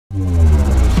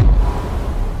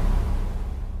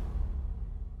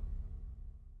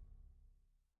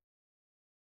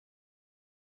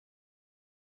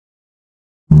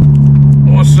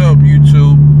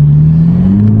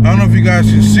you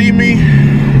guys can see me.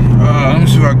 Let me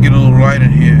see if I can get a little light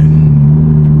in here.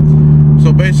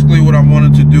 So basically what I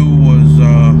wanted to do was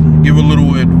give a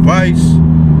little advice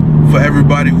for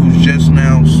everybody who's just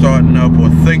now starting up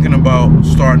or thinking about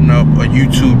starting up a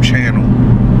YouTube channel.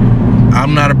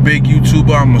 I'm not a big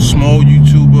YouTuber, I'm a small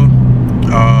YouTuber.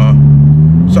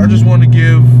 So I just want to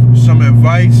give some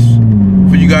advice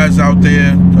for you guys out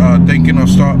there thinking about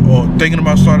starting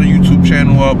a YouTube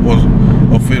channel up,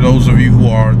 or for those of you who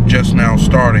are just now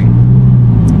starting.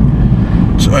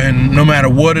 So, and no matter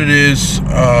what it is,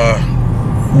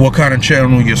 what kind of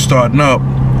channel you're starting up.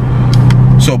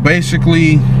 So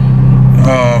basically,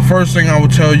 first thing I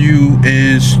would tell you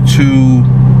is to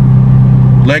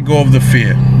let go of the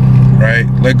fear, right?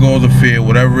 Let go of the fear.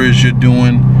 Whatever it is you're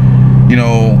doing, you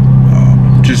know,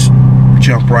 just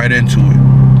jump right into it.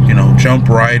 You know, jump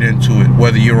right into it.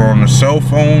 Whether you're on a cell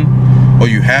phone or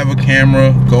you have a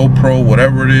camera, GoPro,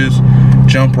 whatever it is,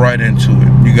 jump right into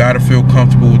it. You got to feel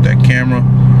comfortable with that camera.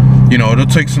 You know, it'll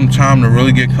take some time to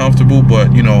really get comfortable,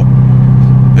 but you know,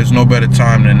 there's no better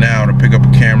time than now to pick up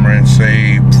a camera and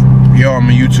say, yo, I'm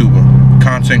a YouTuber,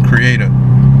 content creator,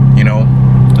 you know.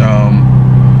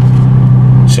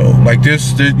 So like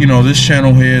this, you know, this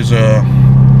channel here is a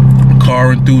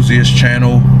car enthusiast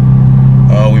channel.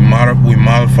 We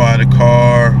modify the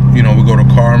car, you know, we go to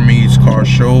car meets, car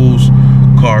shows,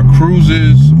 car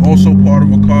cruises, also part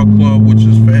of a car club, which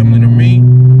is family to me.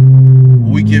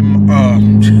 We get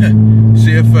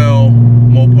CFL,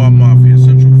 Mopar Mafia,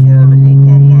 Central Florida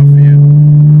Mopar Mafia.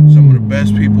 Some of the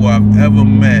best people I've ever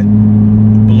met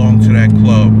belong to that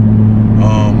club.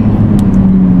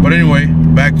 But anyway,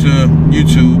 back to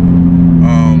YouTube.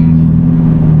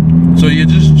 So you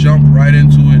just jump right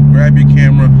into it, grab your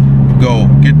camera, go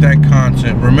get that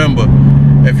content. Remember,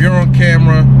 if you're on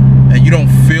camera and you don't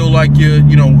feel like you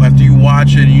know, after you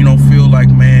watch it, you don't feel like,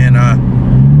 man,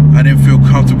 I didn't feel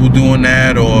comfortable doing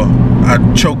that, or I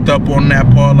choked up on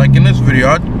that part. Like in this video,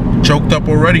 I choked up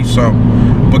already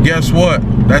some. But guess what?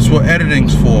 That's what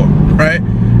editing's for, right?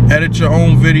 Edit your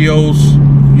own videos,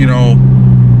 you know,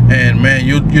 and man,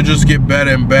 you'll just get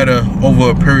better and better over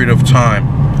a period of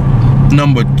time.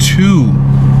 Number two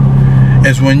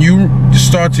is when you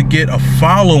start to get a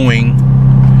following,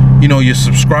 you know, your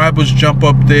subscribers jump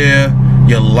up there,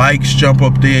 your likes jump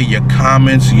up there, your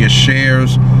comments, your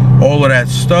shares, all of that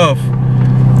stuff.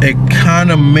 It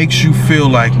kind of makes you feel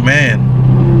like,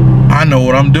 man, I know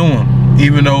what I'm doing.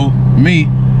 Even though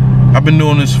I've been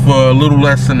doing this for a little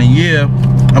less than a year.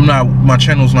 My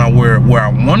channel's not where I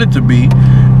want it to be,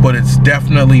 but it's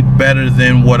definitely better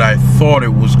than what I thought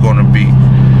it was going to be.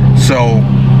 So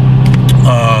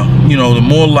you know, the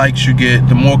more likes you get,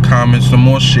 the more comments, the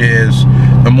more shares,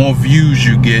 the more views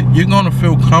you get, you're gonna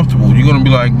feel comfortable. You're gonna be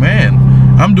like, man,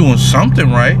 I'm doing something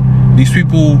right. These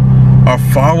people are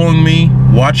following me,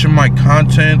 watching my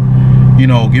content, you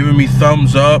know, giving me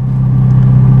thumbs up,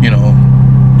 you know,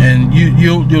 and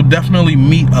you'll definitely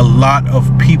meet a lot of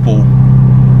people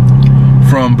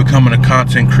from becoming a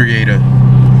content creator.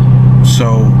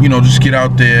 So, you know, just get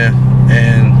out there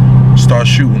and start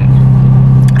shooting.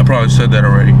 I probably said that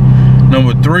already.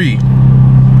 Number three,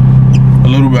 a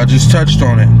little bit, I just touched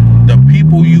on it. The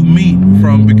people you meet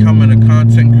from becoming a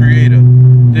content creator.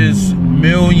 There's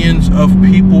millions of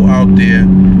people out there.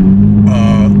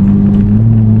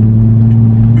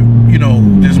 You know,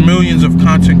 there's millions of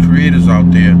content creators out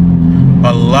there.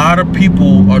 A lot of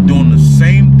people are doing the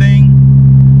same thing,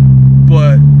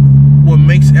 but what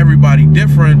makes everybody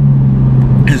different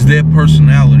is their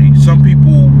personality. Some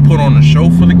people put on a show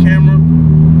for the camera.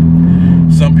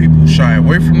 Some people shy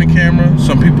away from the camera.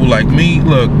 Some people like me,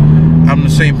 look, I'm the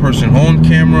same person on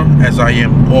camera as I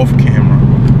am off camera.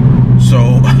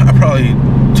 So I probably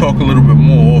talk a little bit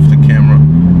more off the camera.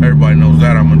 Everybody knows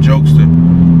that I'm a jokester.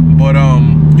 But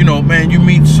you know, man,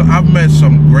 I've met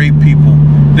some great people.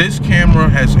 This camera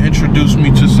has introduced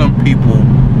me to some people,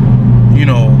 you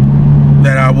know,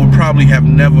 that I would probably have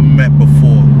never met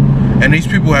before. And these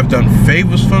people have done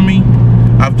favors for me.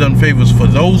 I've done favors for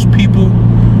those people.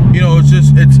 You know, it's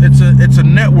just it's a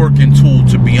networking tool,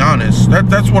 to be honest.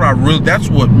 That's what I really do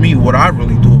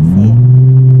it for.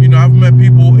 You know, I've met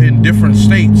people in different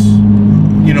states,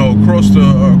 you know, across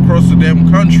the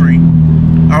damn country.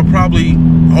 I'll probably,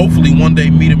 hopefully one day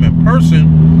meet them in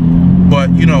person.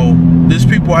 But you know, there's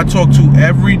people I talk to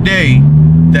every day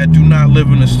that do not live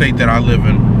in the state that I live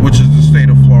in, which is the state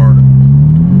of Florida.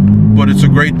 But it's a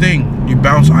great thing. You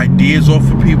bounce ideas off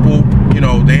of people. You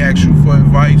know, they ask you for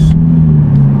advice.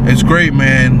 It's great,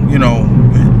 man. You know,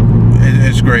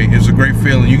 it's great. It's a great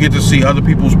feeling. You get to see other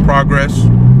people's progress.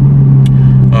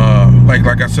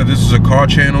 Like I said, this is a car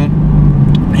channel.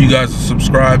 You guys are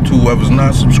subscribed to. Whoever's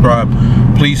not subscribed,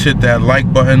 please hit that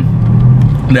like button,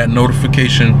 that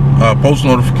notification, post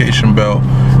notification bell.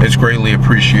 It's greatly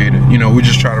appreciated. You know, we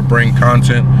just try to bring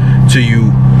content to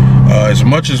you as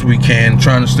much as we can,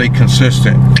 trying to stay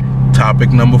consistent.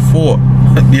 Topic number 4.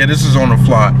 Yeah, this is on the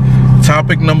fly.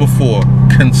 Topic number 4,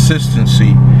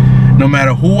 consistency. No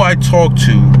matter who I talk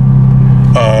to,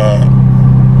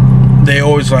 they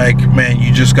always like, man,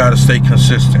 you just got to stay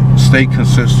consistent. Stay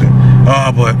consistent.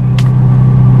 But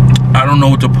I don't know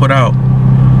what to put out.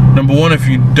 Number one, if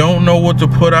you don't know what to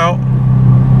put out,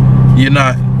 you're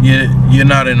not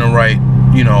in the right,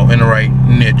 you know, in the right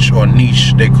niche, or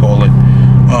niche they call it.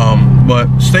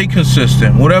 But stay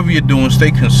consistent. Whatever you're doing,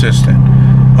 stay consistent.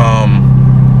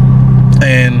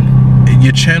 And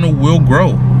your channel will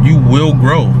grow. You will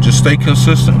grow. Just stay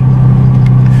consistent.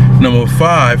 Number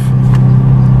 5,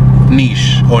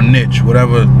 niche or niche,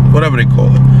 whatever they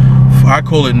call it. I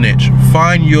call it niche.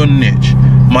 Find your niche.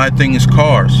 My thing is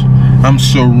cars. I'm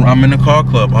in a car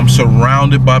club. I'm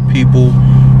surrounded by people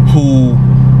who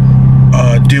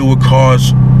deal with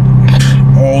cars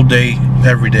all day,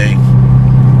 every day,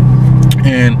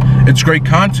 and it's great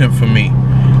content for me.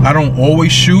 I don't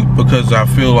always shoot because I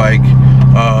feel like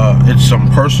it's some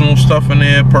personal stuff in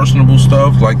there, personable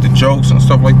stuff like the jokes and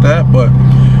stuff like that, but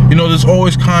you know, there's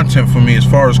always content for me as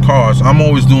far as cars. I'm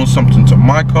always doing something to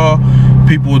my car.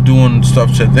 People are doing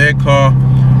stuff to their car.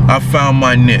 I found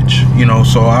my niche, you know,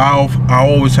 so I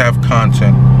always have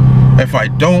content. If I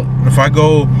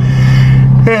go,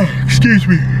 excuse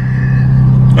me,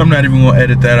 I'm not even gonna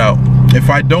edit that out. If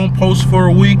I don't post for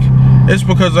a week, it's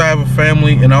because I have a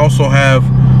family and I also have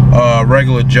a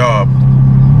regular job.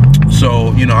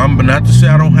 So, you know, I'm not to say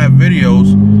I don't have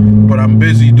videos, but I'm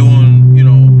busy doing, you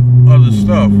know, other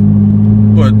stuff.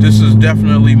 But this is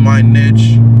definitely my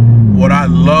niche. What I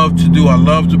love to do, I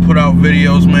love to put out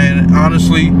videos, man.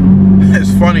 Honestly,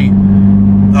 it's funny.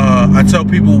 I tell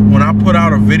people when I put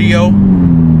out a video,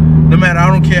 no matter, I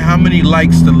don't care how many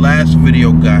likes the last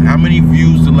video got, how many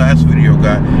views the last video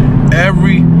got,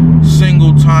 every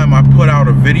single time I put out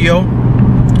a video,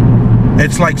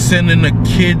 it's like sending a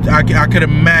kid, I could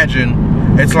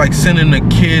imagine, it's like sending a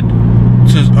kid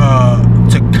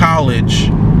to college.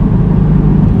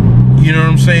 You know what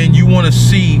I'm saying? You want to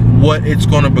see what it's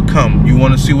going to become. You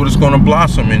want to see what it's going to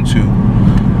blossom into.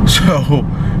 So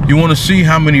you want to see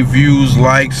how many views,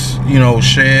 likes, you know,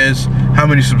 shares, how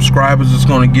many subscribers it's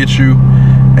going to get you.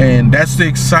 And that's the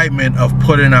excitement of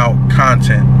putting out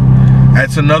content.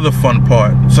 That's another fun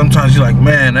part. Sometimes you're like,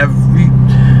 man, that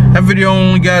video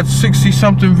only got 60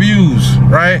 something views,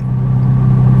 right?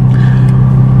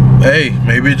 Hey,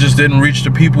 maybe it just didn't reach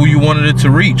the people you wanted it to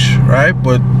reach, right?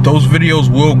 But those videos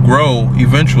will grow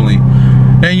eventually.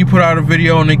 Then you put out a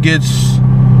video and it gets,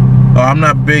 I'm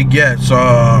not big yet, so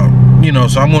you know,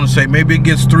 so I'm gonna say maybe it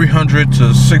gets 300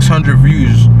 to 600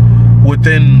 views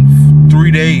within 3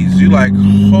 days. You're like,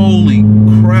 holy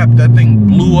crap, that thing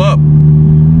blew up.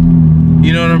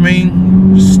 You know what I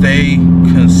mean? Stay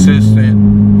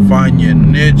consistent, find your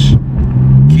niche,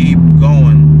 keep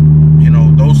going. You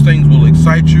know, those things will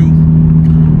excite you,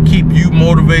 keep you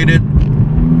motivated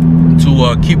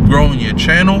to keep growing your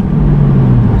channel,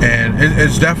 and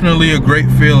it's definitely a great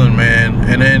feeling, man.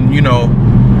 And then, you know,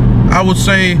 I would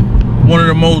say one of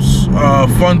the most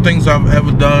fun things I've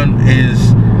ever done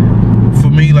is, for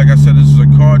me, like I said, this is a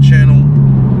car channel.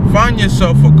 Find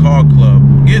yourself a car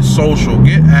club, get social,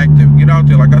 get active, get out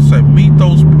there. Like I said, meet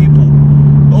those people.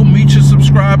 Go meet your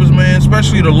subscribers, man,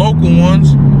 especially the local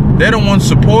ones. They're the ones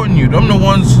supporting you. Them the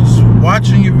ones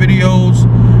watching your videos,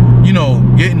 you know,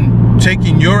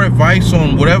 taking your advice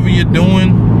on whatever you're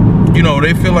doing. You know,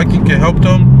 they feel like you can help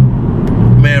them.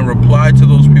 Man, reply to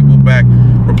those people back.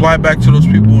 Reply back to those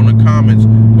people in the comments.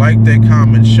 Like their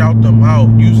comments. Shout them out.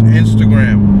 Use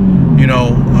Instagram. You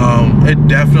know, it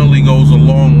definitely goes a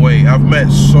long way. I've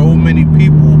met so many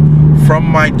people from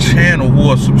my channel who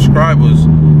are subscribers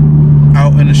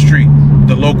out in the street.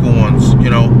 The local ones, you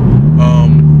know.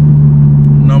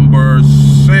 Number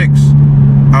 6,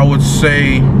 I would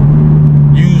say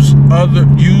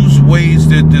use ways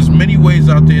that there's many ways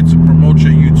out there to promote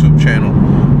your YouTube channel.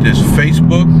 There's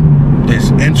Facebook,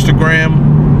 there's Instagram,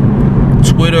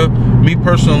 Twitter. Me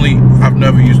personally, I've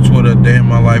never used Twitter a day in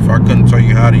my life. I couldn't tell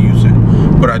you how to use it,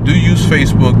 but I do use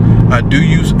Facebook, I do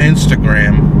use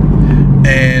Instagram,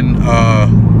 and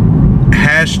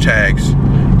hashtags.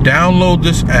 Download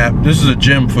this app. This is a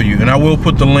gem for you, and I will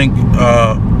put the link,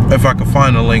 if I can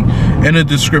find the link, in the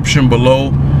description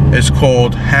below. It's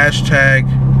called hashtag,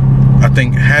 I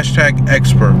think, hashtag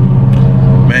expert.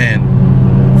 Man,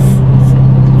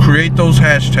 create those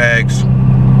hashtags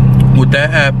with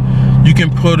that app. you can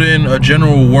put in a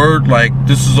general word like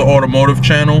this is an automotive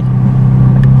channel.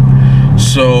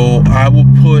 So I will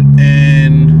put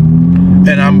in,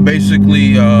 and I'm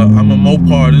basically I'm a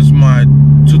Mopar. This is my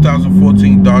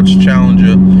 2014 Dodge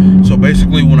Challenger. So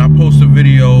basically when I post a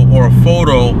video or a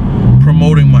photo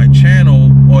promoting my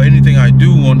channel or anything I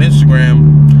do on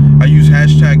Instagram, I use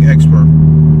 #expert.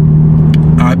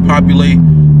 I populate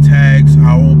tags.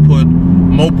 I will put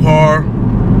Mopar,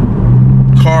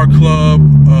 Car Club,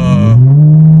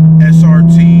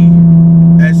 SRT,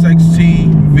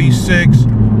 SXT, V6,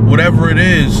 whatever it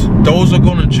is. Those are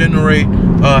going to generate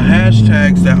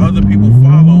hashtags that other people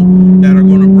follow that are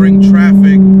going to bring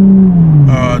traffic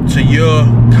to your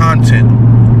content.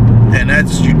 And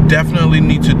that's, you definitely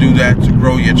need to do that to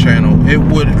grow your channel.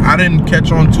 I didn't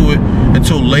catch on to it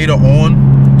until later on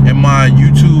in my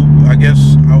YouTube, I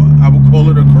guess I would call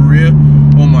it a career,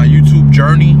 on my YouTube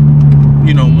journey,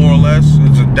 you know, more or less.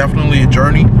 It's definitely a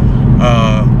journey,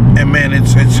 and man,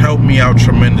 it's helped me out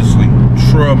tremendously.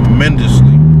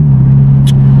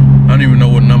 I don't even know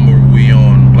what number we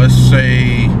on. Let's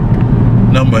say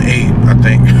number 8, I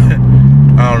think.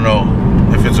 I don't know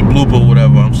if it's a blooper or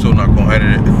whatever. I'm still not gonna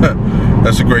edit it.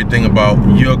 That's a great thing about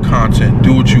your content.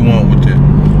 Do what you want with it.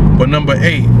 But number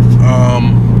 8,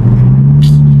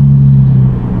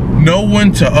 know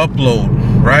when to upload,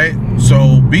 right?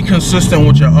 So be consistent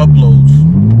with your uploads.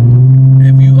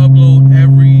 If you upload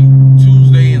every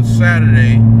Tuesday and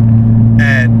Saturday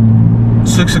at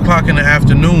 6 o'clock in the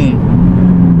afternoon,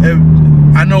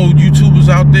 I know YouTubers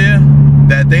out there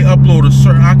that they upload a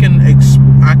certain,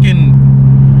 I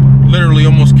can literally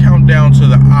almost count down to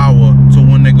the hour to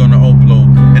when they're gonna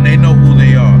upload, and they know who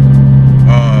they are.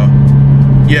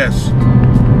 Yes,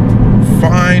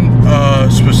 find a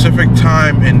specific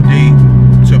time and date